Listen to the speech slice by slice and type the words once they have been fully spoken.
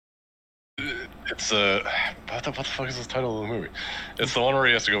It's what the fuck is the title of the movie? It's the one where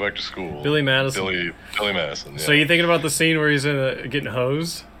he has to go back to school. Billy Madison. Billy Madison. Yeah. So you thinking about the scene where he's getting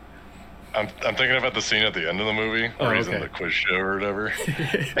hosed? I'm thinking about the scene at the end of the movie where he's in the quiz show or whatever,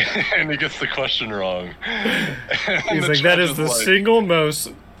 and he gets the question wrong. He's like, "That is the single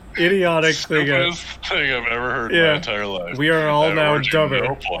most idiotic thing I've ever heard in my entire life. We are all now dumber.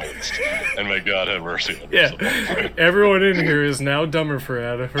 No points, and may God have mercy on us. Yeah, everyone in here is now dumber for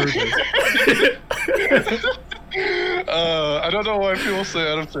Adam Hurley. I don't know why people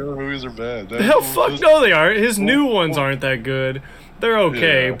say Adam Sandler movies are bad. Hell, fuck no, they aren't. His new ones aren't that good. They're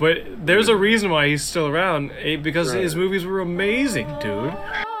okay, but there's a reason why he's still around, because his movies were amazing, dude.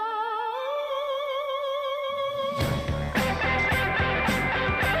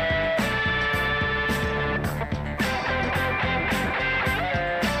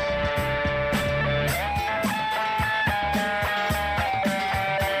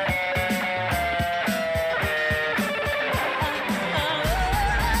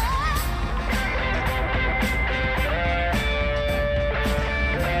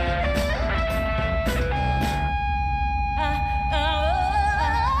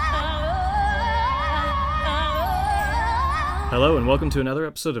 Hello and welcome to another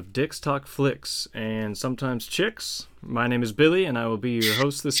episode of Dicks Talk Flicks and Sometimes Chicks. My name is Billy and I will be your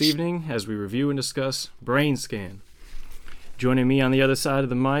host this evening as we review and discuss Brain Scan. Joining me on the other side of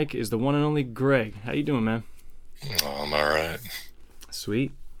the mic is the one and only Greg. How you doing, man? Oh, I'm alright.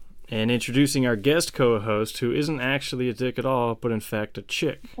 Sweet. And introducing our guest co-host, who isn't actually a dick at all, but in fact a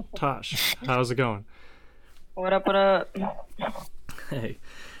chick. Tosh, how's it going? What up, what up? Hey.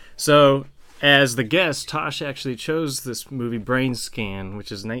 So, as the guest, Tosh actually chose this movie Brain Scan,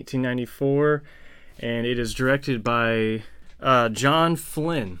 which is 1994, and it is directed by John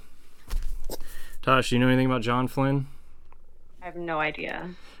Flynn. Tosh, do you know anything about John Flynn? I have no idea.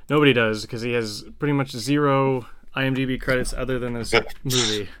 Nobody does, because he has pretty much zero IMDb credits other than this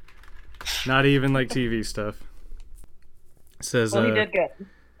movie. Not even like TV stuff. It says, well, he did good.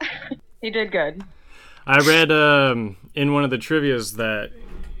 He did good. I read in one of the trivias that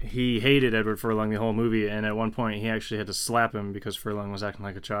he hated Edward Furlong the whole movie, and at one point he actually had to slap him because Furlong was acting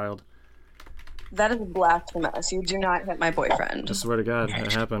like a child. That is blasphemous. You do not hit my boyfriend. I swear to God,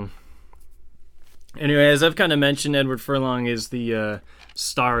 that happened. Anyway, as I've kind of mentioned, Edward Furlong is the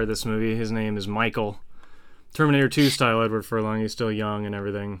star of this movie. His name is Michael. Terminator 2 style Edward Furlong. He's still young and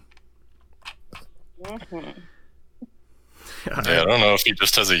everything. Mm-hmm. Yeah, I don't know if he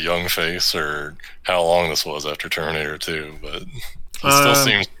just has a young face or how long this was after Terminator 2, but he still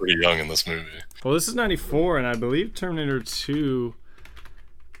seems pretty young in this movie. Well, this is 94, and I believe Terminator 2,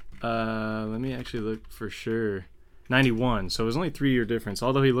 let me actually look for sure, 91, so it was only a 3-year difference,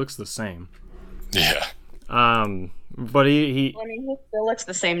 although he looks the same. Yeah. But he I mean, he still looks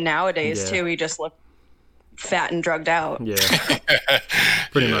the same nowadays, too. He just looks fat and drugged out. Yeah.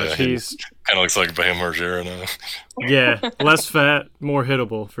 Pretty much. He's kind of looks like Bam Margera now. Yeah, less fat, more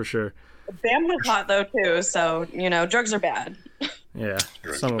hittable, for sure. Bam was hot, though, too, so, drugs are bad. Yeah,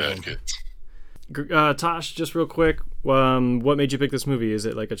 Drugs some are of bad them. kids. Tosh, just real quick, what made you pick this movie? Is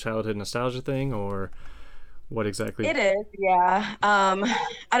it like a childhood nostalgia thing, or what exactly? It is, yeah.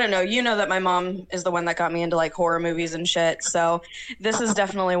 I don't know. You know that my mom is the one that got me into like horror movies and shit. So this is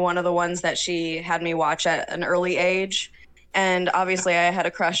definitely one of the ones that she had me watch at an early age. And obviously I had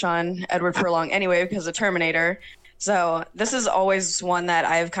a crush on Edward Furlong anyway because of Terminator. So this is always one that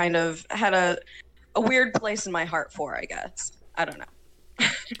I've kind of had a weird place in my heart for, I guess. I don't know.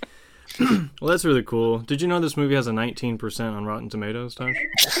 Well, that's really cool. Did you know this movie has a 19% on Rotten Tomatoes, Tosh?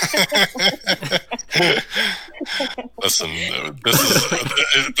 Listen, this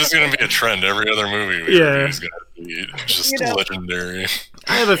is going to be a trend. Every other movie we review is going to be just legendary.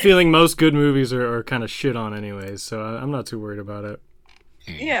 I have a feeling most good movies are kind of shit on anyways, so I'm not too worried about it.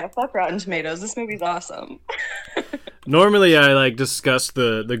 Yeah, fuck Rotten Tomatoes. This movie's awesome. Normally I discuss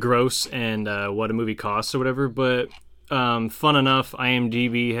the gross and what a movie costs or whatever, but fun enough,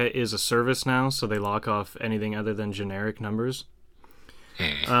 IMDb is a service now, so they lock off anything other than generic numbers.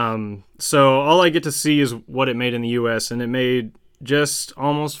 So all I get to see is what it made in the U.S., and it made just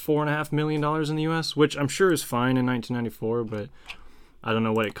almost $4.5 million in the U.S., which I'm sure is fine in 1994, but I don't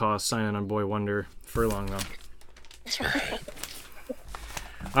know what it cost signing on Boy Wonder Furlong, though. That's right.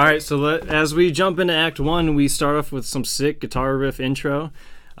 All right, so as we jump into Act 1, we start off with some sick guitar riff intro.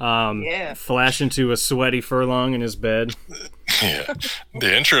 Flash into a sweaty Furlong in his bed. Yeah,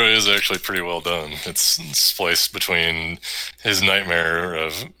 the intro is actually pretty well done. It's spliced between his nightmare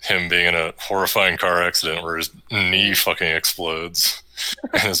of him being in a horrifying car accident where his knee fucking explodes,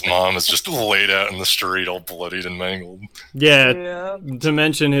 and his mom is just laid out in the street, all bloodied and mangled. Yeah. To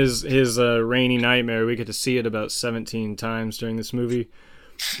mention his rainy nightmare, we get to see it about 17 times during this movie.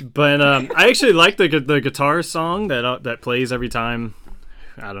 But I actually like the guitar song that plays every time.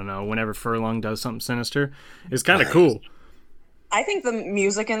 I don't know, whenever Furlong does something sinister. It's kind of cool. I think the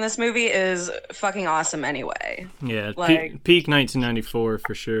music in this movie is fucking awesome anyway. Yeah, like, peak 1994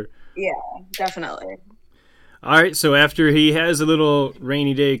 for sure. Yeah, definitely. All right, so after he has a little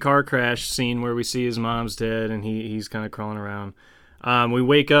rainy day car crash scene where we see his mom's dead and he's kind of crawling around, we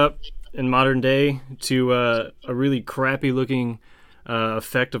wake up in modern day to a really crappy looking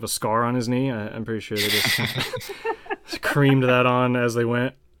effect of a scar on his knee. I'm pretty sure they just creamed that on as they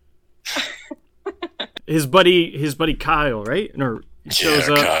went. His buddy Kyle, right? Or shows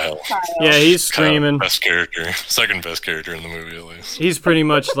up. Kyle. Yeah, he's screaming. Best character, second best character in the movie at least. He's pretty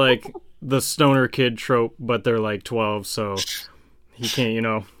much like the stoner kid trope, but they're like 12, so he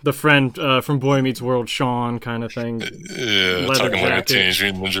can't, the friend from Boy Meets World, Sean kind of thing. Yeah, talking like a Teenage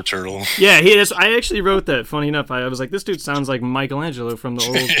Mutant Ninja Turtle. Yeah, he is. I actually wrote that. Funny enough, I was like, this dude sounds like Michelangelo from the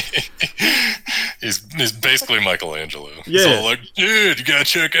old. He's basically Michelangelo. Yeah. So like, dude, you gotta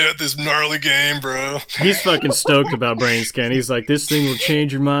check out this gnarly game, bro. He's fucking stoked about Brain Scan. He's like, this thing will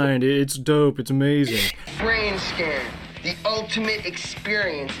change your mind. It's dope. It's amazing. Brain Scan, the ultimate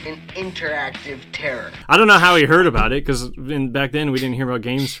experience in interactive terror. I don't know how he heard about it, because back then we didn't hear about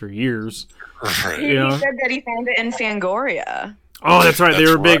games for years. Right. He said that he found it in Fangoria. Oh, that's right. They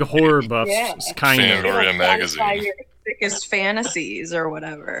were big horror buffs. Yeah. Kind of. Fangoria magazine. Your thickest fantasies or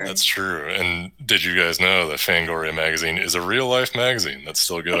whatever. That's true. And did you guys know that Fangoria magazine is a real life magazine that's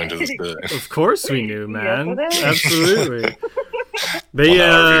still going to this day? Of course we knew, man. Yes, absolutely.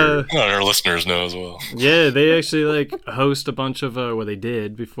 Our listeners know as well. Yeah, they actually host a bunch of they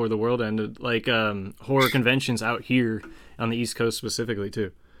did before the world ended, horror conventions out here on the East Coast specifically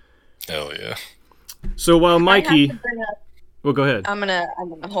too. Hell yeah. So while Mikey, well, go ahead. I'm gonna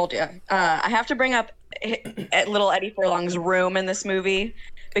hold you. I have to bring up little Eddie Furlong's room in this movie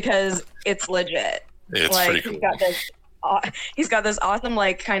because it's legit. It's pretty cool. He's got this awesome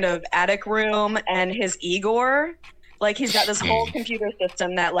kind of attic room, and his Igor. He's got this whole computer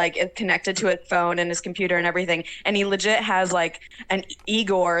system that is connected to his phone and his computer and everything. And he legit has an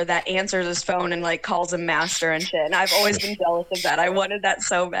Igor that answers his phone and calls him master and shit. And I've always been jealous of that. I wanted that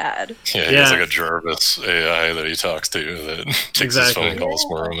so bad. Yeah, he has a Jarvis AI that he talks to that takes his phone calls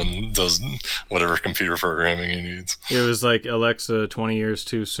for him and does whatever computer programming he needs. It was like Alexa 20 years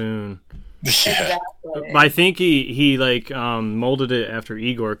too soon. Yeah. Exactly. I think he molded it after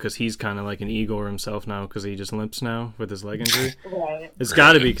Igor because he's kind of like an Igor himself now because he just limps now with his leg injury. Right. It's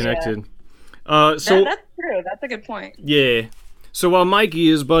got to be connected. Yeah. So that's true. That's a good point. Yeah. So while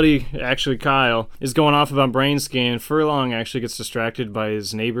Mikey, his buddy, actually Kyle, is going off about Brain Scan, Furlong actually gets distracted by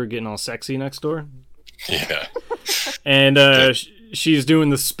his neighbor getting all sexy next door. Yeah. And she's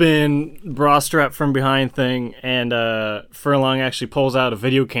doing the spin bra strap from behind thing, and Furlong actually pulls out a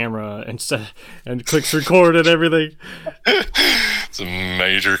video camera and clicks record and everything. It's a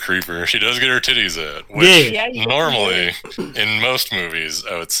major creeper. She does get her titties out, which normally in most movies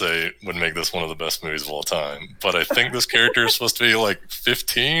I would say would make this one of the best movies of all time. But I think this character is supposed to be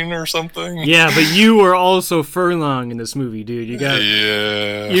 15 or something. Yeah, but you were also Furlong in this movie, dude. You gotta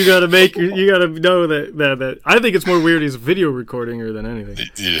know that. I think it's more weird he's video recording her than anything.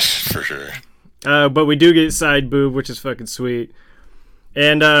 Yeah, for sure. But we do get side boob, which is fucking sweet.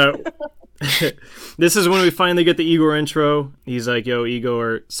 And this is when we finally get the Igor intro. He's like, yo,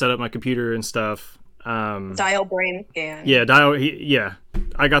 Igor, set up my computer and stuff. Dial Brain Scan. Yeah,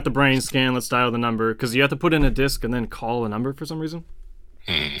 I got the Brain Scan. Let's dial the number. Because you have to put in a disc and then call a number for some reason.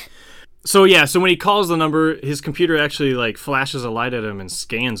 So when he calls the number, his computer actually flashes a light at him and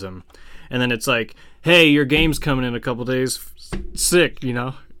scans him. And then it's like, hey, your game's coming in a couple days. Sick,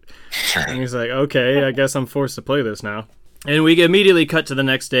 And he's like, okay, I guess I'm forced to play this now. And we immediately cut to the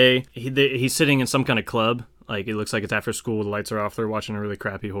next day. He's sitting in some kind of club. It looks like it's after school. The lights are off. They're watching a really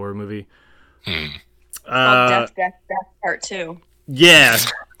crappy horror movie. Death Part 2. Yeah.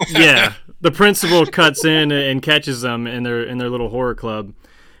 Yeah. The principal cuts in and catches them in their little horror club.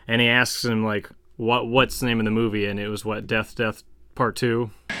 And he asks him, what's the name of the movie? And it was, Death Part 2?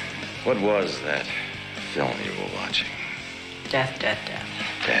 What was that film you were watching? Death. Death.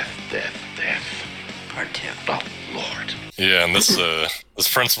 Part 2. Oh, Lord. Yeah, and this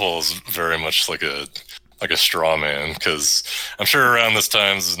principal is very much like a straw man, because I'm sure around this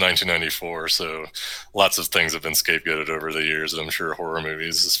time, this is 1994, so lots of things have been scapegoated over the years, and I'm sure horror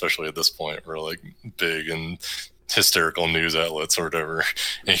movies, especially at this point, were big and hysterical news outlets or whatever.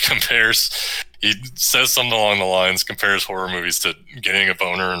 And he compares he says something along the lines, compares horror movies to getting a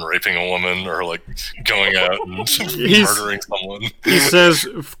boner and raping a woman, or like going out and murdering someone. He says,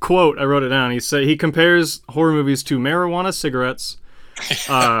 quote, I wrote it down, he compares horror movies to marijuana, cigarettes,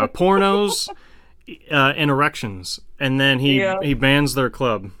 pornos, and erections, and then he bans their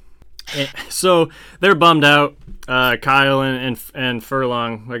club. So they're bummed out. Kyle and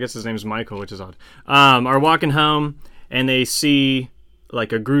Furlong, I guess his name's Michael, which is odd, are walking home, and they see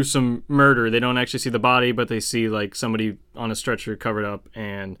like a gruesome murder. They don't actually see the body, but they see like somebody on a stretcher covered up,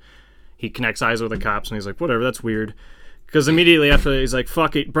 and he connects eyes with the cops, and he's like, whatever, that's weird. Because immediately after, he's like,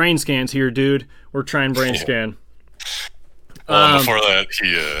 fuck it, brain scan's here, dude. We're trying brain scan. Before that,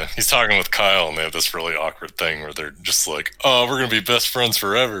 he's talking with Kyle, and they have this really awkward thing where they're just like, "Oh, we're gonna be best friends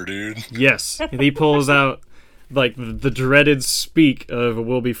forever, dude." Yes, he pulls out like the dreaded speak of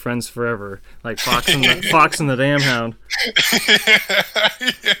 "We'll be friends forever," like Fox and the Damn Hound.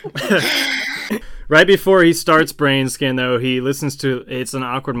 Right before he starts brain scan, though, he listens to it's an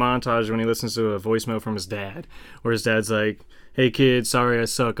awkward montage when he listens to a voicemail from his dad, where his dad's like, "Hey kid, sorry I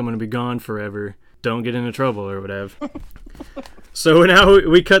suck. I'm gonna be gone forever. Don't get into trouble," or whatever. So now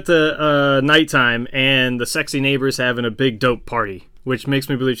we cut to nighttime, and the sexy neighbor's having a big dope party, which makes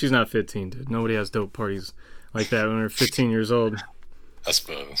me believe she's not 15, dude. Nobody has dope parties like that when they're 15 years old. I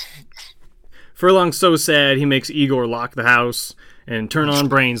suppose. Furlong's so sad, he makes Igor lock the house and turn on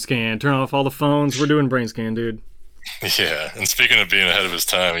brain scan, turn off all the phones. We're doing brain scan, dude. Yeah, and speaking of being ahead of his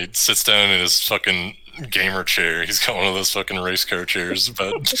time, he sits down in his fucking gamer chair. He's got one of those fucking race car chairs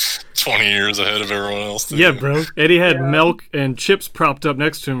about 20 years ahead of everyone else. Dude. Yeah, bro. Eddie had milk and chips propped up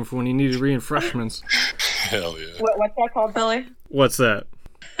next to him for when he needed reinforcements. Hell yeah. What's that called, Billy? What's that?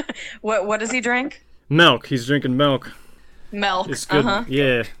 What does he drink? Milk. He's drinking milk. Milk. It's good.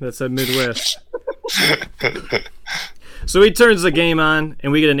 Yeah, that's that Midwest. So he turns the game on,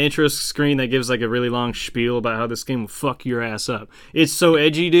 and we get an intro screen that gives like a really long spiel about how this game will fuck your ass up. It's so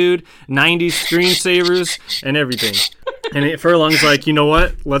edgy, dude. 90s screensavers and everything. And Furlong's like, you know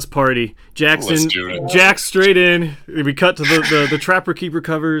what? Let's party. Jack's straight in. We cut to the Trapper Keeper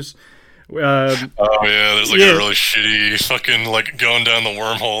covers. Oh yeah, there's like a really shitty fucking like going down the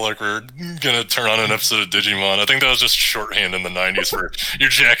wormhole like we're gonna turn on an episode of Digimon. I think that was just shorthand in the 90s for you're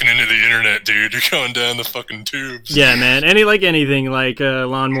jacking into the internet, dude. You're going down the fucking tubes. Yeah, man. Anything like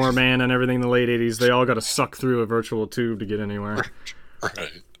Lawnmower Man and everything in the late 80s, they all got to suck through a virtual tube to get anywhere.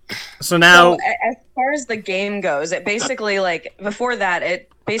 Right. So now, as far as the game goes, it basically like before that,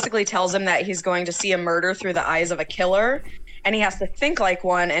 it basically tells him that he's going to see a murder through the eyes of a killer. And he has to think like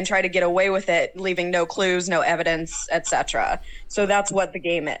one and try to get away with it, leaving no clues, no evidence, etc. So that's what the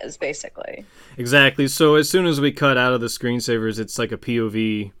game is, basically. Exactly. So as soon as we cut out of the screensavers, it's like a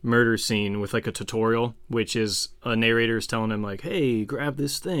POV murder scene with like a tutorial, which is a narrator is telling him like, hey, grab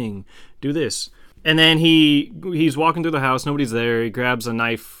this thing, do this. And then he's walking through the house, nobody's there. He grabs a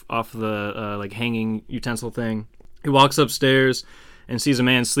knife off the like hanging utensil thing. He walks upstairs and sees a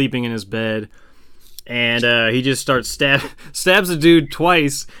man sleeping in his bed. And he just starts stabs a dude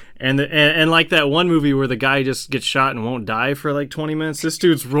twice, and like that one movie where the guy just gets shot and won't die for like 20 minutes. This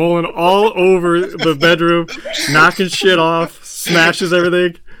dude's rolling all over the bedroom, knocking shit off, smashes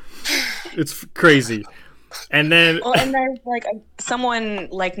everything. It's crazy. And then there's like someone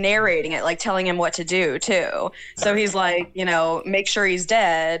like narrating it, like telling him what to do too. So he's like, make sure he's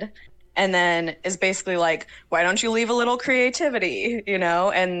dead. And then is basically like, why don't you leave a little creativity,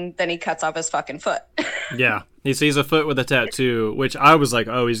 And then he cuts off his fucking foot. Yeah. He sees a foot with a tattoo, which I was like,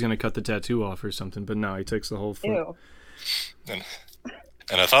 oh, he's going to cut the tattoo off or something. But no, he takes the whole foot. Ew. And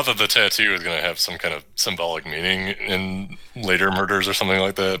I thought that the tattoo was going to have some kind of symbolic meaning in later murders or something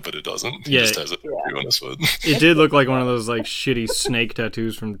like that, but it doesn't. He just has a tattoo on his foot. It did look like one of those like shitty snake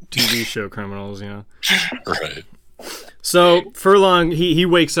tattoos from TV show criminals, Right. So Furlong, he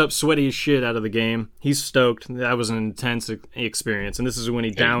wakes up sweaty as shit out of the game. He's stoked. That was an intense experience, and this is when he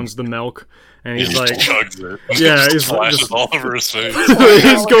downs the milk, and he's like, chugs it. Yeah, he's flashes all over his face.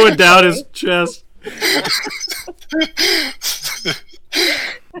 He's going down his chest.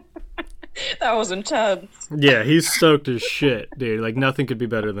 That was intense. Yeah, he's stoked as shit, dude. Like nothing could be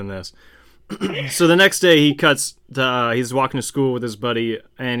better than this. So the next day he cuts to, he's walking to school with his buddy,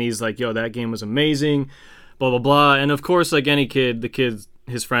 and he's like, yo, that game was amazing. Blah, blah, blah. And of course, like any kid,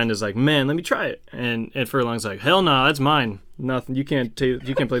 his friend is like, man, let me try it. And Furlong's like, hell no, that's mine. Nothing. You can't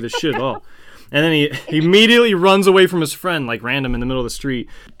play this shit at all. And then he immediately runs away from his friend, like random in the middle of the street,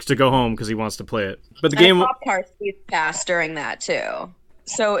 to go home because he wants to play it. But the game. A cop car speeds past during that too.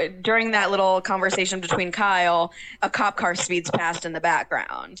 So during that little conversation between Kyle, a cop car speeds past in the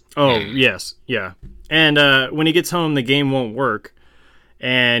background. Oh yes, yeah. And when he gets home, the game won't work.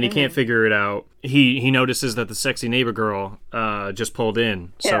 and he can't figure it out. He notices that the sexy neighbor girl just pulled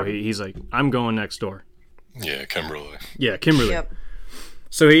in, so he's like, I'm going next door. Yeah, Kimberly. Yeah, Kimberly. Yep.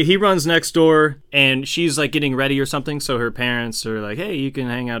 So he runs next door, and she's like getting ready or something. So her parents are like, "Hey, you can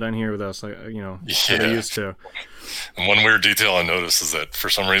hang out on here with us," like so they used to. And one weird detail I noticed is that for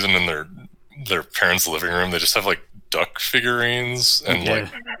some reason in their parents' living room, they just have like duck figurines and like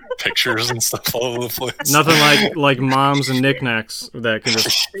pictures and stuff all over the place. Nothing like moms and knickknacks that can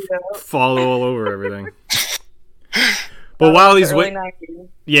just fall all over everything. But while he's waiting,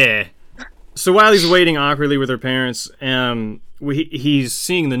 so while he's waiting awkwardly with her parents, he's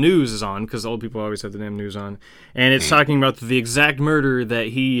seeing the news is on, because old people always have the damn news on, and it's talking about the exact murder that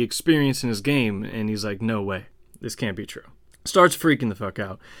he experienced in his game, and he's like, no way, this can't be true. Starts freaking the fuck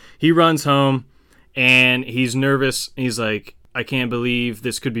out. He runs home, and he's nervous. He's like, I can't believe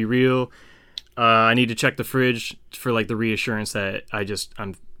this could be real. I need to check the fridge for like the reassurance that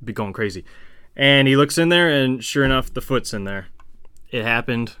I'm be going crazy. And he looks in there, and sure enough, the foot's in there. It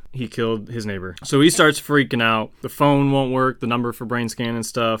happened. He killed his neighbor. So he starts freaking out. The phone won't work, the number for brain scan and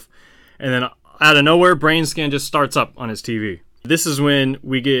stuff. And then out of nowhere, brain scan just starts up on his TV. This is when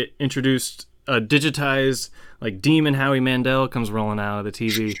we get introduced, digitized, like Demon Howie Mandel comes rolling out of the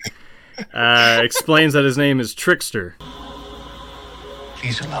TV. Explains that his name is Trickster.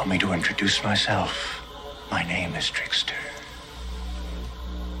 Please allow me to introduce myself. My name is Trickster.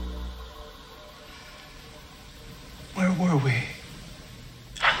 Where were we?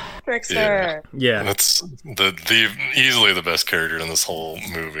 Trickster. Yeah. That's the easily the best character in this whole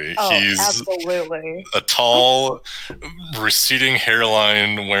movie. Oh, He's absolutely. a tall, receding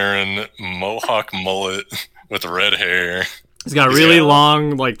hairline, wearing mohawk mullet with red hair. He's got really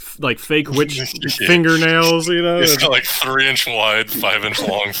long, like fake witch fingernails, you know? He's got like 3-inch wide, 5-inch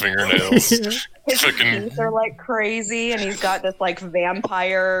long fingernails. His teeth are like crazy, and he's got this like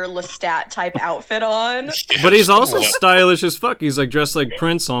vampire Lestat type outfit on. But he's also stylish as fuck. He's like dressed like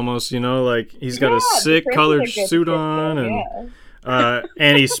Prince almost, you know? Like he's got a sick colored suit on,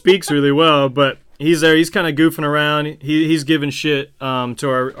 and he speaks really well. But he's there. He's kind of goofing around. He's giving shit to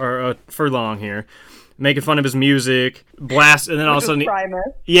our Furlong here, making fun of his music, blast, and then all of a sudden,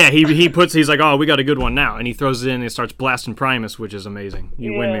 he's like, oh, we got a good one now, and he throws it in and he starts blasting Primus, which is amazing.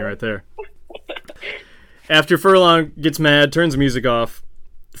 You win me right there. After Furlong gets mad, turns the music off,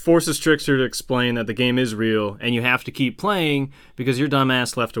 forces Trickster to explain that the game is real, and you have to keep playing because your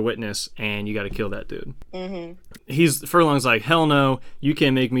dumbass left a witness, and you got to kill that dude. Furlong's like, hell no, you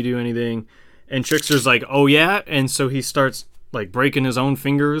can't make me do anything, and Trickster's like, oh yeah, and so he starts like breaking his own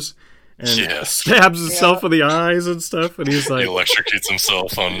fingers. And stabs himself in the eyes and stuff, and he's like... He electrocutes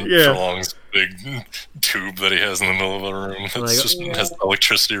himself on Furlong's big tube that he has in the middle of the room. It has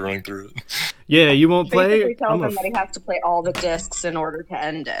electricity running through it. Yeah, you won't play... Basically tells him that he has to play all the discs in order to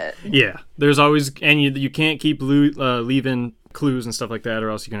end it. Yeah, there's always... And you can't keep leaving clues and stuff like that,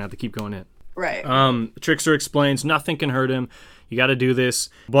 or else you're going to have to keep going in. Right. Trickster explains nothing can hurt him. You got to do this.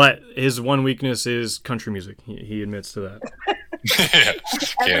 But his one weakness is country music. He admits to that.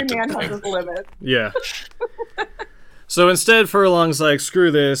 Every man has his limit. Yeah. So instead, Furlong's like,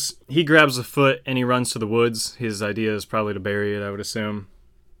 screw this. He grabs the foot and he runs to the woods. His idea is probably to bury it, I would assume.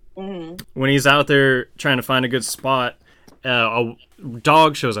 When he's out there trying to find a good spot, a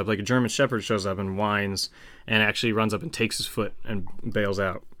dog shows up, like a German Shepherd shows up and whines, and actually runs up and takes his foot and bails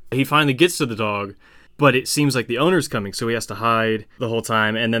out. He finally gets to the dog, but it seems like the owner's coming, so he has to hide the whole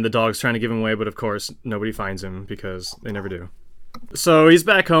time, and then the dog's trying to give him away, but of course, nobody finds him because they never do. So he's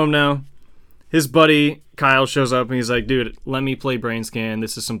back home now. His buddy, Kyle, shows up and he's like, dude, let me play brain scan.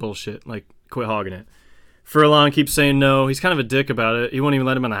 This is some bullshit. Like, quit hogging it. Furlong keeps saying no. He's kind of a dick about it. He won't even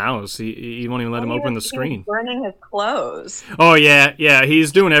let him in the house. He won't even let him open the screen. He's burning his clothes. Oh, yeah.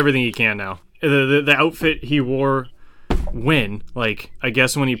 He's doing everything he can now. The outfit he wore when? Like, I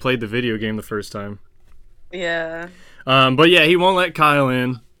guess when he played the video game the first time. Yeah. But yeah, he won't let Kyle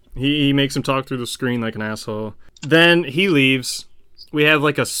in. He makes him talk through the screen like an asshole. Then he leaves. We have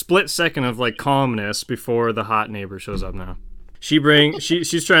like a split second of like calmness before the hot neighbor shows up now.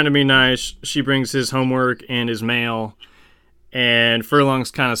 She's trying to be nice. She brings his homework and his mail, and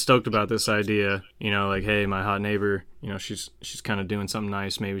Furlong's kind of stoked about this idea. You know, like, hey, my hot neighbor, you know, she's kind of doing something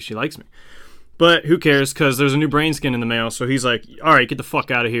nice. Maybe she likes me. But who cares, because there's a new brain skin in the mail, so he's like, all right, get the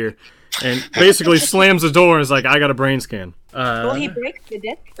fuck out of here. And basically slams the door and is like, I got a brain scan. Well, he breaks the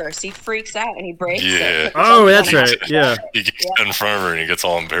disc first. He freaks out and he breaks it. Oh, that's right. Yeah. He gets in front of her and he gets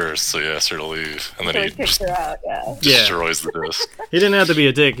all embarrassed, so he asks her to leave. And then he kicks her out, destroys the disc. He didn't have to be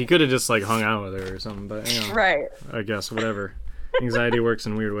a dick. He could have just like hung out with her or something, but you know, right. I guess, whatever. Anxiety works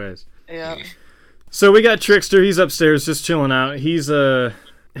in weird ways. Yeah. So we got Trickster. He's upstairs just chilling out. He's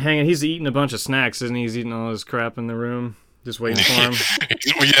hanging. He's eating a bunch of snacks, isn't he? He's eating all his crap in the room, just waiting for him.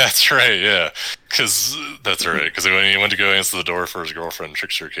 Yeah, that's right. Yeah, because when he went to go answer the door for his girlfriend,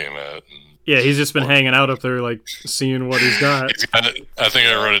 Trickster came out. Yeah, he's just been hanging out up there, like, seeing what he's got. I think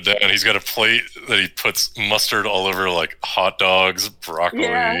I wrote it down. He's got a plate that he puts mustard all over, like, hot dogs, broccoli,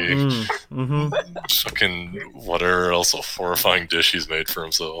 fucking whatever else a horrifying dish he's made for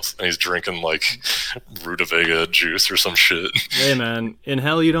himself. And he's drinking, like, rutabaga juice or some shit. Hey, man, in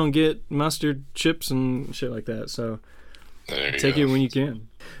hell you don't get mustard chips and shit like that, so take it when you can.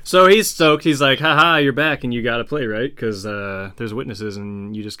 So he's stoked. He's like, haha, you're back and you gotta play, right? Because there's witnesses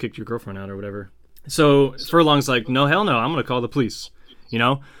and you just kicked your girlfriend out or whatever. So Furlong's like, no, hell no, I'm gonna call the police, you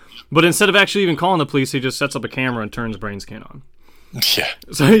know? But instead of actually even calling the police, he just sets up a camera and turns brain scan on. Yeah.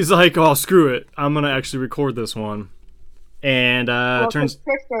 So he's like, oh, screw it. I'm gonna actually record this one. And turns...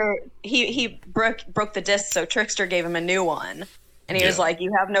 Trickster, he broke the disc, so Trickster gave him a new one. And he was like,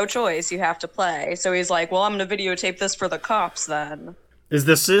 you have no choice, you have to play. So he's like, well, I'm gonna videotape this for the cops then.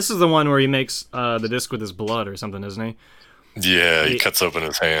 This is the one where he makes the disc with his blood or something, isn't he? Yeah, he cuts open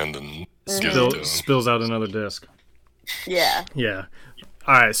his hand and spills out another disc. Yeah. Yeah.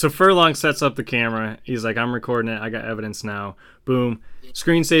 All right, so Furlong sets up the camera. He's like, I'm recording it. I got evidence now. Boom.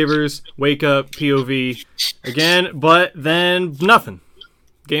 Screensavers, wake up, POV again, but then nothing.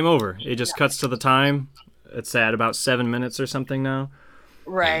 Game over. It just cuts to the time. It's at about 7 minutes or something now.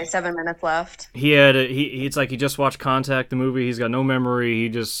 Right, 7 minutes left. It's like he just watched Contact, the movie. He's got no memory. He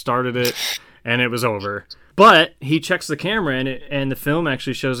just started it, and it was over. But he checks the camera, and the film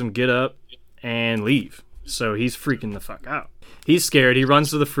actually shows him get up and leave. So he's freaking the fuck out. He's scared. He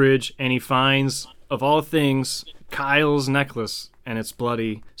runs to the fridge, and he finds, of all things, Kyle's necklace, and it's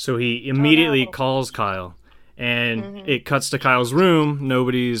bloody. So he immediately calls Kyle, and it cuts to Kyle's room.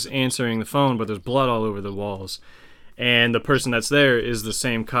 Nobody's answering the phone, but there's blood all over the walls. And the person that's there is the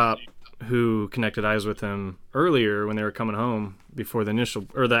same cop who connected eyes with him earlier when they were coming home after the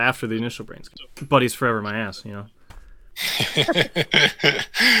initial brain scan. Buddy's forever my ass, you know.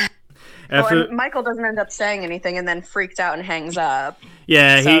 And Michael doesn't end up saying anything and then freaks out and hangs up.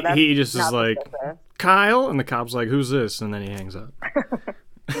 Yeah, so he just is like, Kyle, and the cop's like, who's this? And then he hangs up.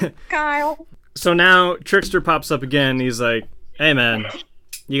 Kyle. So now Trickster pops up again. He's like, hey man,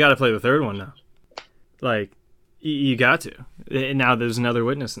 you got to play the third one now. Like, you got to. And now there's another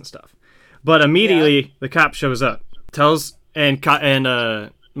witness and stuff. But immediately the cop shows up.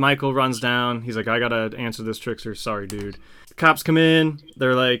 Michael runs down. He's like, I gotta answer this, Trickster. Sorry, dude. The cops come in.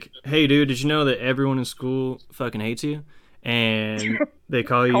 They're like, hey, dude, did you know that everyone in school fucking hates you? And they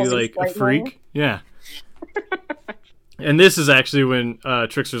call you like a freak? Yeah. And this is actually when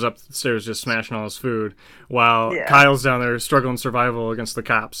Trickster's upstairs just smashing all his food while Kyle's down there struggling survival against the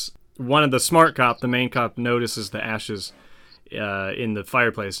cops. One of the smart cop, the main cop, notices the ashes in the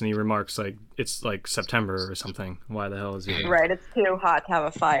fireplace, and he remarks, like, it's like September or something. Why the hell is he here? Right, it's too hot to have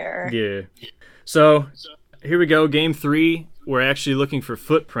a fire. Yeah. So, here we go, game 3. We're actually looking for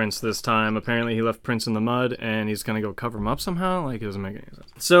footprints this time. Apparently he left prints in the mud, and he's going to go cover them up somehow? Like, it doesn't make any sense.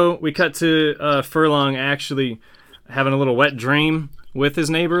 So, we cut to Furlong actually having a little wet dream with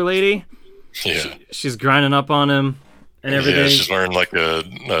his neighbor lady. Yeah. She's grinding up on him. And everything. Yeah, she's wearing like a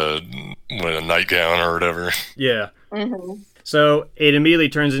nightgown or whatever. Yeah. Mm-hmm. So it immediately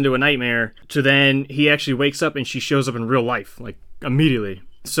turns into a nightmare to then he actually wakes up and she shows up in real life, like immediately.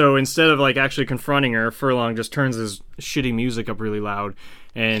 So instead of like actually confronting her, Furlong just turns his shitty music up really loud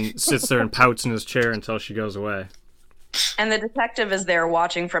and sits there and pouts in his chair until she goes away. And the detective is there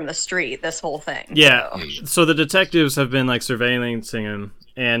watching from the street this whole thing. Yeah. So the detectives have been like surveillancing him.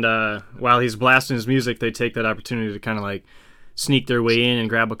 And while he's blasting his music, they take that opportunity to kind of like sneak their way in and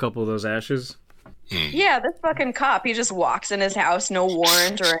grab a couple of those ashes. Yeah, this fucking cop, he just walks in his house, no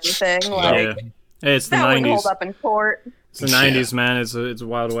warrant or anything. Like, yeah. Hey, it's the 90s. That wouldn't hold up in court. It's the 90s, man. It's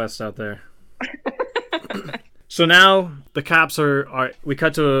Wild West out there. So now the cops we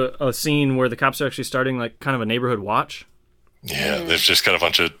cut to a scene where the cops are actually starting like kind of a neighborhood watch. Yeah, they've just got a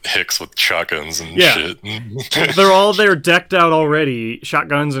bunch of hicks with shotguns and shit. They're all there decked out already,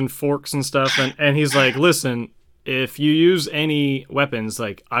 shotguns and forks and stuff. And he's like, listen, if you use any weapons,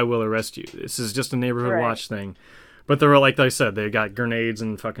 like, I will arrest you. This is just a neighborhood watch thing. But they were, like I said, they got grenades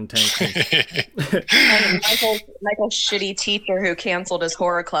and fucking tanks. And Michael's shitty teacher who canceled his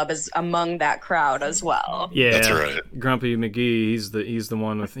horror club is among that crowd as well. Yeah, that's right. Grumpy McGee, he's the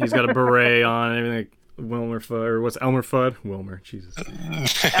one with, he's got a beret on and everything. Wilmer Fudd, or what's Elmer Fudd? Wilmer, Jesus.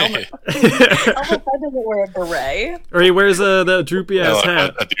 Elmer Fudd doesn't wear a beret. Or he wears the droopy ass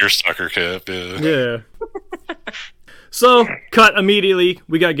hat. A deerstalker cap, yeah. Yeah. So, cut immediately.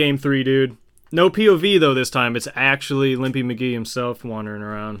 We got game 3, dude. No POV though this time. It's actually Limpy McGee himself wandering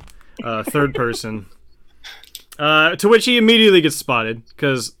around, third person. To which he immediately gets spotted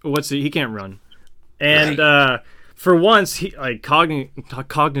because he can't run, and for once he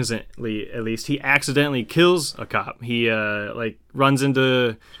cognizantly at least he accidentally kills a cop. He runs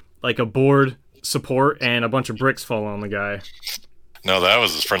into like a board support and a bunch of bricks fall on the guy. No, that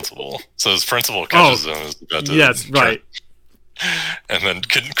was his principal. So his principal catches him. Yes, right. And then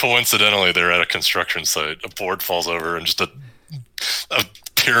coincidentally, they're at a construction site. A board falls over, and just a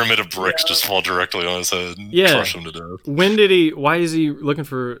pyramid of bricks just fall directly on his head and crush him to death. Why is he looking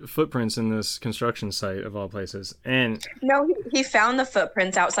for footprints in this construction site of all places? And no, he found the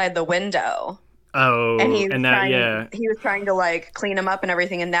footprints outside the window. Oh, and he was trying to like clean them up and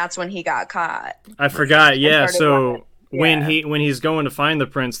everything, and that's when he got caught. I forgot. Yeah, so when he's going to find the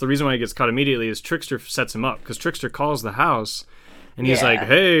prints, the reason why he gets caught immediately is Trickster sets him up because Trickster calls the house, and he's like,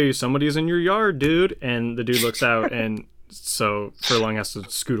 "Hey, somebody's in your yard, dude," and the dude looks out, and so Furlong has to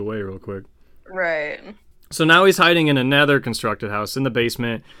scoot away real quick. Right. So now he's hiding in another constructed house in the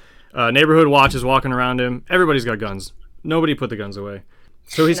basement. Neighborhood watch is walking around him. Everybody's got guns. Nobody put the guns away.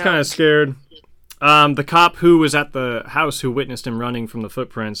 So he's kind of scared. The cop who was at the house who witnessed him running from the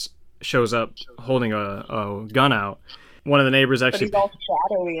footprints shows up holding a gun out. One of the neighbors actually... But he's all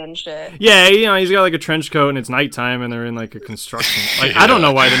shadowy and shit. Yeah, he's got like a trench coat and it's nighttime and they're in like a construction... I don't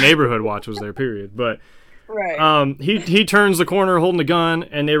know why the neighborhood watch was there, period. But right. He turns the corner holding a gun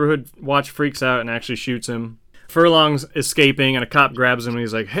and neighborhood watch freaks out and actually shoots him. Furlong's escaping and a cop grabs him and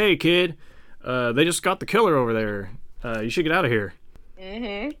he's like, "Hey, kid, they just got the killer over there. You should get out of here."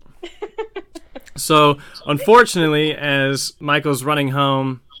 Mm-hmm. So, unfortunately, as Michael's running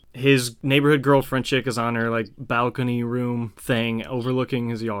home, his neighborhood girlfriend chick is on her like balcony room thing overlooking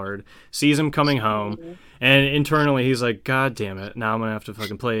his yard, sees him coming home, and internally he's like, "God damn it, now I'm gonna have to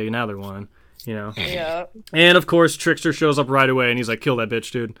fucking play another one," you know? Yeah. And of course, Trickster shows up right away, and he's like, "Kill that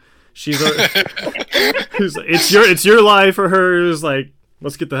bitch, dude. She's it's your life or hers. Like,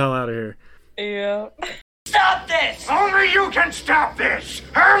 let's get the hell out of here." Yeah. Stop this! Only you can stop this!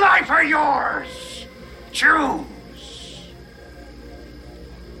 Her life or yours! Choose!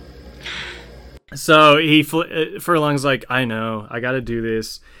 So Furlong's like, "I know, I gotta do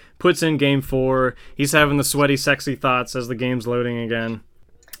this." Puts in game 4. He's having the sweaty, sexy thoughts as the game's loading again.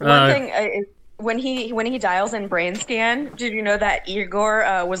 One thing is, when he dials in brain scan, did you know that Igor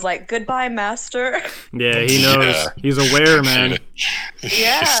was like, "Goodbye, master"? Yeah, he knows. Yeah. He's aware, man.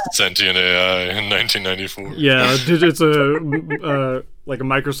 Yeah. Sentient AI in 1994. Yeah, it's a like a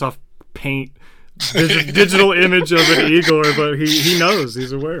Microsoft Paint digital image of an Igor, but he knows.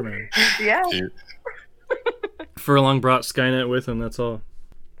 He's aware, man. Yeah. Furlong brought Skynet with him, that's all.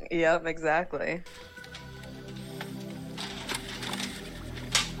 Yep, exactly.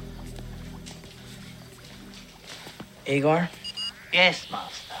 Igor? Yes,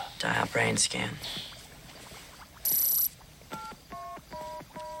 master. Dial brain scan.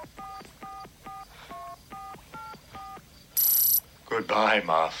 Goodbye,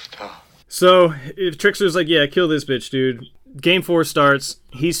 master. So, if Trickster's like, "Yeah, kill this bitch, dude." Game 4 starts.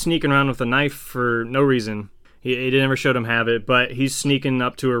 He's sneaking around with a knife for no reason. He never showed him have it, but he's sneaking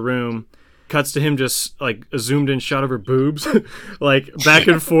up to her room. Cuts to him just like a zoomed in shot of her boobs, like back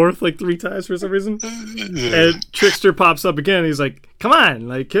and forth like 3 times for some reason. And Trickster pops up again. He's like, "Come on,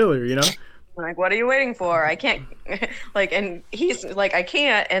 like kill her, you know?" Like, "What are you waiting for? I can't." Like, and he's like, "I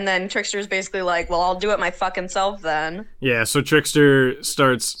can't." And then Trickster's basically like, "Well, I'll do it my fucking self then." Yeah. So Trickster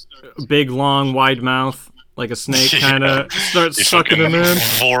starts big, long, wide mouth. Like a snake, kind of starts sucking him in.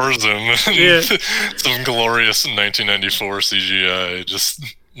 Vores him. Yeah. Some glorious 1994 CGI just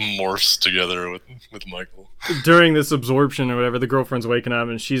morphs together with Michael. During this absorption or whatever, the girlfriend's waking up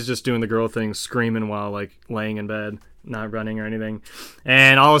and she's just doing the girl thing, screaming while like laying in bed, not running or anything.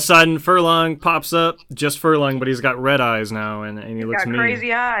 And all of a sudden, Furlong pops up, just Furlong, but he's got red eyes now, and he looks mean.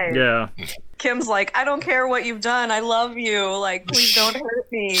 Crazy eyes. Yeah. Kim's like, "I don't care what you've done. I love you. Like, please don't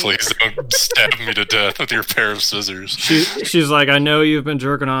hurt me. Please don't stab me to death with your pair of scissors." She's like, "I know you've been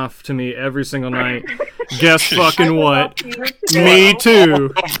jerking off to me every single night. Guess fucking what? Me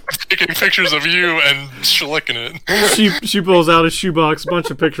too." Taking pictures of you and schlicking it. She pulls out a shoebox, a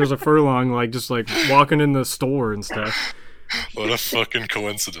bunch of pictures of Furlong, like just like walking in the store and stuff. What a fucking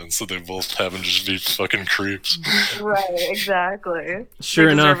coincidence that they both happen to just be fucking creeps. Right, exactly. Sure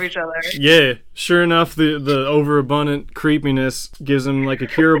they enough, deserve each other. Yeah, sure enough, the overabundant creepiness gives him like a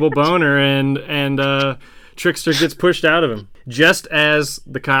curable boner, and Trickster gets pushed out of him just as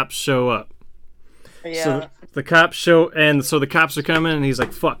the cops show up. Yeah. So the cops so the cops are coming, and he's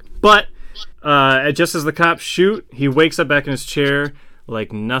like, "Fuck!" But just as the cops shoot, he wakes up back in his chair,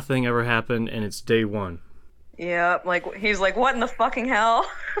 like nothing ever happened, and it's day one. Yeah, like he's like, what in the fucking hell?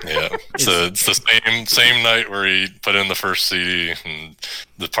 Yeah, it's the same night where he put in the first CD, and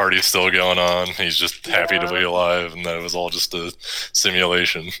the party's still going on. He's just happy to be alive, and that it was all just a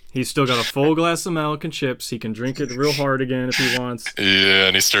simulation. He's still got a full glass of milk and chips. He can drink it real hard again if he wants. Yeah,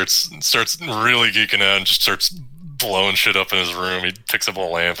 and he starts really geeking out and just starts blowing shit up in his room. He picks up a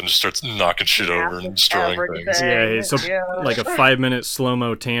lamp and just starts knocking shit over and destroying things. Yeah, it's like a 5-minute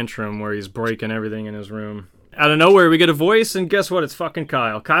slow-mo tantrum where he's breaking everything in his room. Out of nowhere, we get a voice, and guess what? It's fucking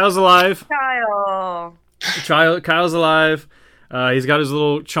Kyle. Kyle's alive. Kyle's alive. He's got his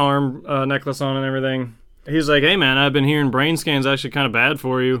little charm necklace on and everything. He's like, hey, man, I've been hearing brain scans actually kind of bad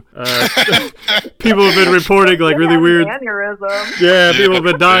for you. People have been reporting, like, really weird... Aneurysm. Yeah, people have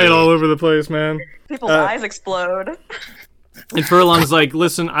been dying all over the place, man. People's eyes explode. And Furlong's like,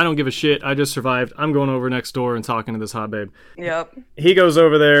 listen, I don't give a shit. I just survived. I'm going over next door and talking to this hot babe. Yep. He goes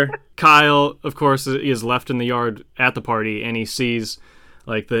over there. Kyle, of course, is left in the yard at the party, and he sees,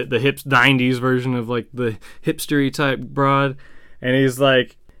 like, the hip 90s version of, like, the hipstery type broad. And he's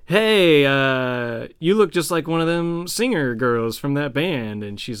like, hey, you look just like one of them singer girls from that band.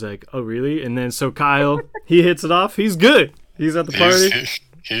 And she's like, oh, really? And then so Kyle, he hits it off. He's good. He's at the party.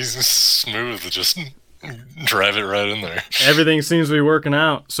 He's smooth. Just drive it right in there. Everything seems to be working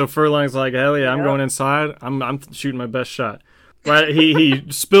out. So Furlong's like, hell yeah, I'm going inside. I'm shooting my best shot. Right? He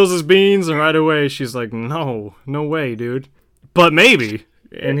spills his beans, and right away she's like, no way, dude. But maybe.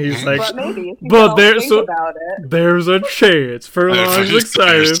 And he's like, but there's a chance. Furlong's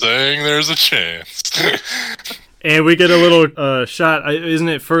excited. You're saying there's a chance. And we get a little shot. Isn't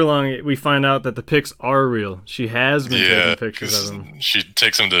it Furlong? We find out that the pics are real. She has been taking pictures of him. She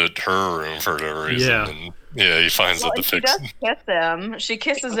takes him to her room for whatever reason. Yeah. And he finds that the pics. She does kiss him. She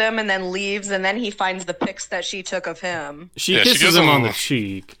kisses him and then leaves, and then he finds the pics that she took of him. She kisses him on the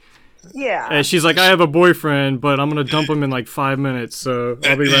cheek. Yeah. And she's like, I have a boyfriend, but I'm going to dump him in like 5 minutes, so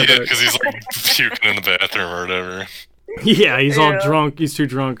I'll be right back. Because he's like puking in the bathroom or whatever. Yeah, he's all drunk. He's too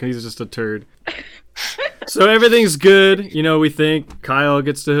drunk. He's just a turd. So everything's good. You know, we think Kyle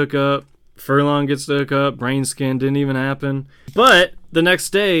gets to hook up. Furlong gets to hook up. Brain scan didn't even happen. But the next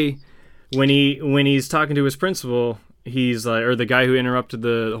day, when he's talking to his principal, he's like, or the guy who interrupted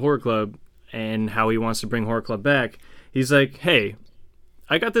the horror club and how he wants to bring horror club back, he's like, hey,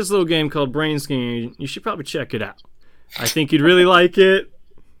 I got this little game called Brain Scan. You should probably check it out. I think you'd really like it.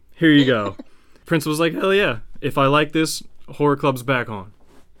 Here you go. Principal's like, hell yeah. If I like this, horror club's back on.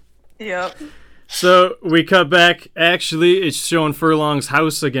 Yep. So we cut back. Actually, it's showing Furlong's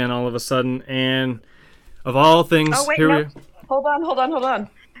house again all of a sudden. And of all things... Oh, wait, no. Hold on.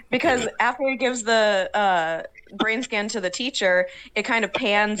 Because after he gives the brain scan to the teacher, it kind of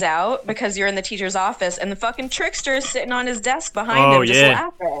pans out because you're in the teacher's office, and the fucking trickster is sitting on his desk behind him just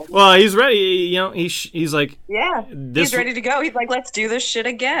laughing. Well, he's ready. You know, he's like... Yeah, he's ready to go. He's like, let's do this shit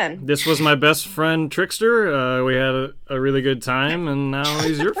again. This was my best friend, Trickster. We had a really good time, and now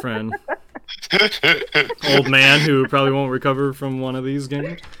he's your friend. Old man who probably won't recover from one of these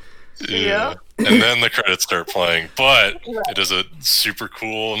games. Yeah. And then the credits start playing, but it is a super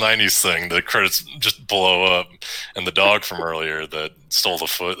cool 90s thing. The credits just blow up, and the dog from earlier that stole the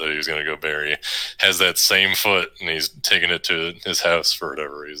foot that he was going to go bury has that same foot, and he's taking it to his house for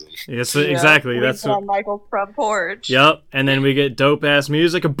whatever reason. Yes, exactly. That's on Michael's front porch. Yep, and then we get dope-ass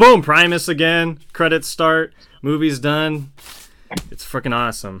music. Boom, Primus again. Credits start. Movie's done. It's freaking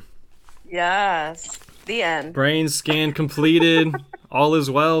awesome. Yes. The end. Brain scan completed. All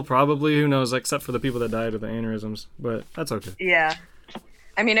is well, probably. Who knows? Except for the people that died of the aneurysms. But that's okay. Yeah.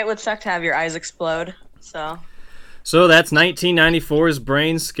 I mean, it would suck to have your eyes explode. So that's 1994's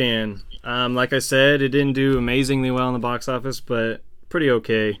Brain Scan. Like I said, it didn't do amazingly well in the box office, but pretty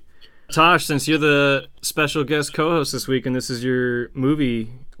okay. Tosh, since you're the special guest co-host this week and this is your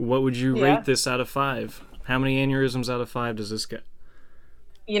movie, what would you rate this out of 5? How many aneurysms out of 5 does this get?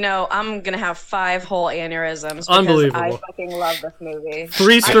 You know, I'm going to have 5 whole aneurysms. Unbelievable. I fucking love this movie.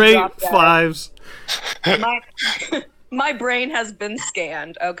 3 straight 5s. My brain has been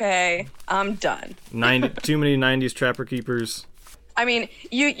scanned, okay? I'm done. Too many 90s Trapper Keepers. I mean,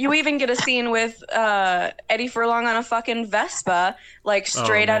 you even get a scene with Eddie Furlong on a fucking Vespa, like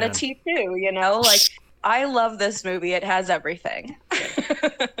straight out of T2, you know? Like, I love this movie. It has everything.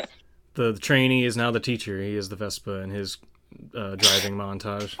 The trainee is now the teacher. He is the Vespa in his driving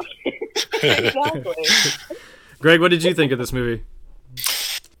montage. Exactly. Greg, what did you think of this movie?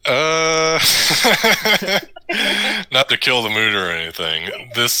 Not to kill the mood or anything.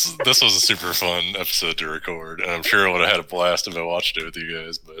 This was a super fun episode to record, and I'm sure I would have had a blast if I watched it with you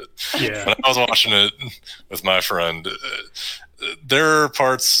guys. But when I was watching it with my friend, there are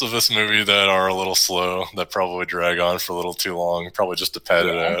parts of this movie that are a little slow, that probably drag on for a little too long, probably just to pad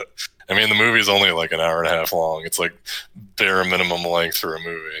it out. I mean, the movie's only like an hour and a half long. It's like bare minimum length for a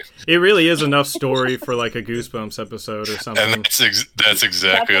movie. It really is enough story for like a Goosebumps episode or something. And that's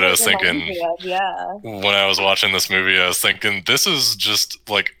exactly what I was thinking. Yeah. When I was watching this movie, I was thinking, this is just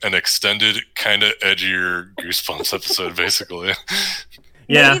like an extended, kind of edgier Goosebumps episode, basically.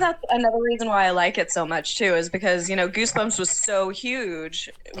 Yeah. Maybe that's another reason why I like it so much too, is because, you know, Goosebumps was so huge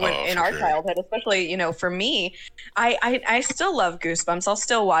in our childhood, especially, you know, for me. I still love Goosebumps. I'll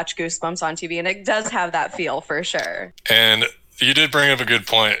still watch Goosebumps on TV, and it does have that feel for sure. And you did bring up a good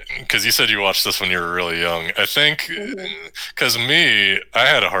point, because you said you watched this when you were really young. I think, because I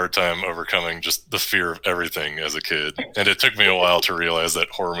had a hard time overcoming just the fear of everything as a kid. And it took me a while to realize that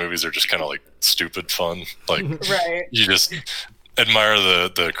horror movies are just kind of like stupid fun. Like, right. You just admire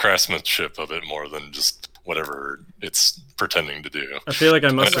the craftsmanship of it more than just whatever it's pretending to do. I feel like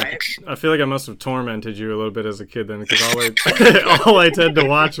I must have tormented you a little bit as a kid then, because all I tend to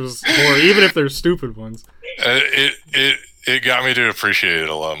watch was horror, even if they're stupid ones. It got me to appreciate it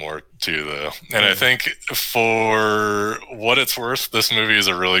a lot more too, though. And I think for what it's worth, this movie is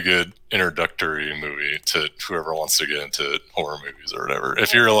a really good introductory movie to whoever wants to get into horror movies or whatever.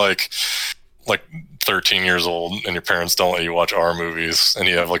 If you're like 13 years old and your parents don't let you watch our movies and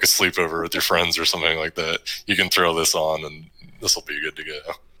you have like a sleepover with your friends or something like that, you can throw this on and this will be good to go.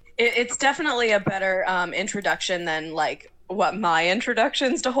 It's definitely a better introduction than like what my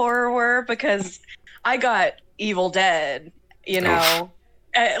introductions to horror were, because I got Evil Dead, you know,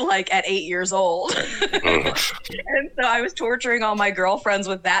 at 8 years old. And so I was torturing all my girlfriends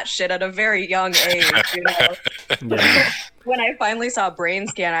with that shit at a very young age, you know. Yeah. When I finally saw Brain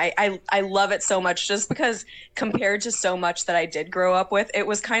Scan, I love it so much, just because compared to so much that I did grow up with, it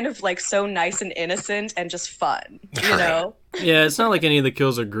was kind of like so nice and innocent and just fun, you know? Yeah, it's not like any of the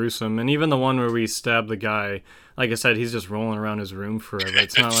kills are gruesome. And even the one where we stab the guy, like I said, he's just rolling around his room forever.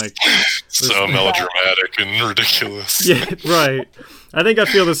 It's not like... so melodramatic and ridiculous. Yeah, right. I think I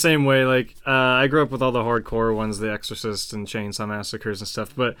feel the same way. Like, I grew up with all the hardcore ones, The Exorcist and Chainsaw Massacres and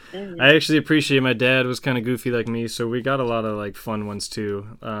stuff, but I actually appreciate my dad was kind of goofy like me, so we got a lot of like fun ones too,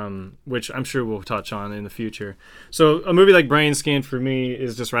 which I'm sure we'll touch on in the future. So a movie like Brain Scan for me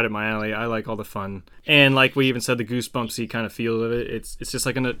is just right up my alley. I like all the fun. And like we even said, the Goosebumpsy kind of feel of it. It's just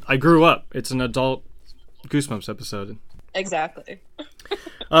like I grew up. It's an adult Goosebumps episode. Exactly.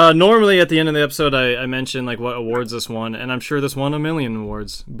 Normally at the end of the episode I mention like what awards this won, and I'm sure this won 1 million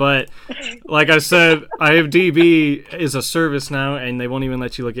awards, but like I said, IMDb is a service now and they won't even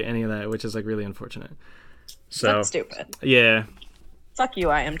let you look at any of that, which is like really unfortunate. So that's stupid. Yeah. Fuck you,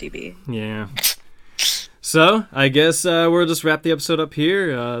 IMDb. Yeah. So I guess we'll just wrap the episode up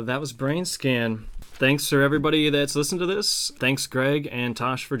here. That was Brain Scan. Thanks for everybody that's listened to this. Thanks Greg and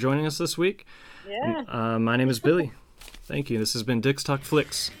Tosh for joining us this week. Yeah. My name is Billy. Thank you. This has been Dick's Talk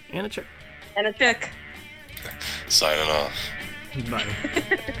Flicks. And a chick. And a chick. Signing off. Bye.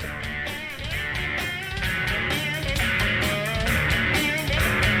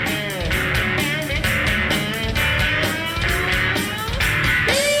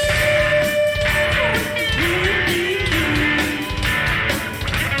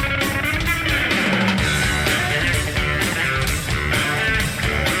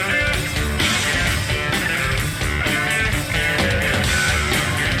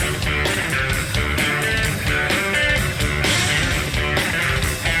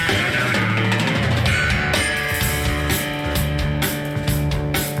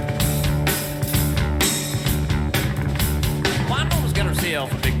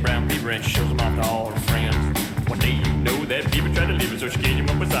 And shows them off to all her friends. One day you know that Beaver tried to leave her, so she gave him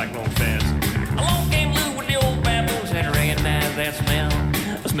up with cyclone fence. Along came Lou with the old baboons, had to recognize that smell.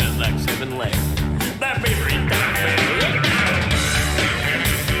 It smells like 7 legs. That Beaver ain't that.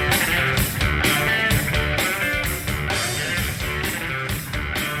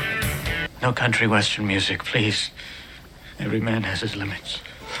 No country western music, please. Every man has his limits.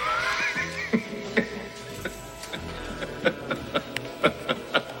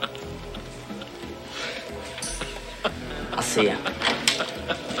 See ya.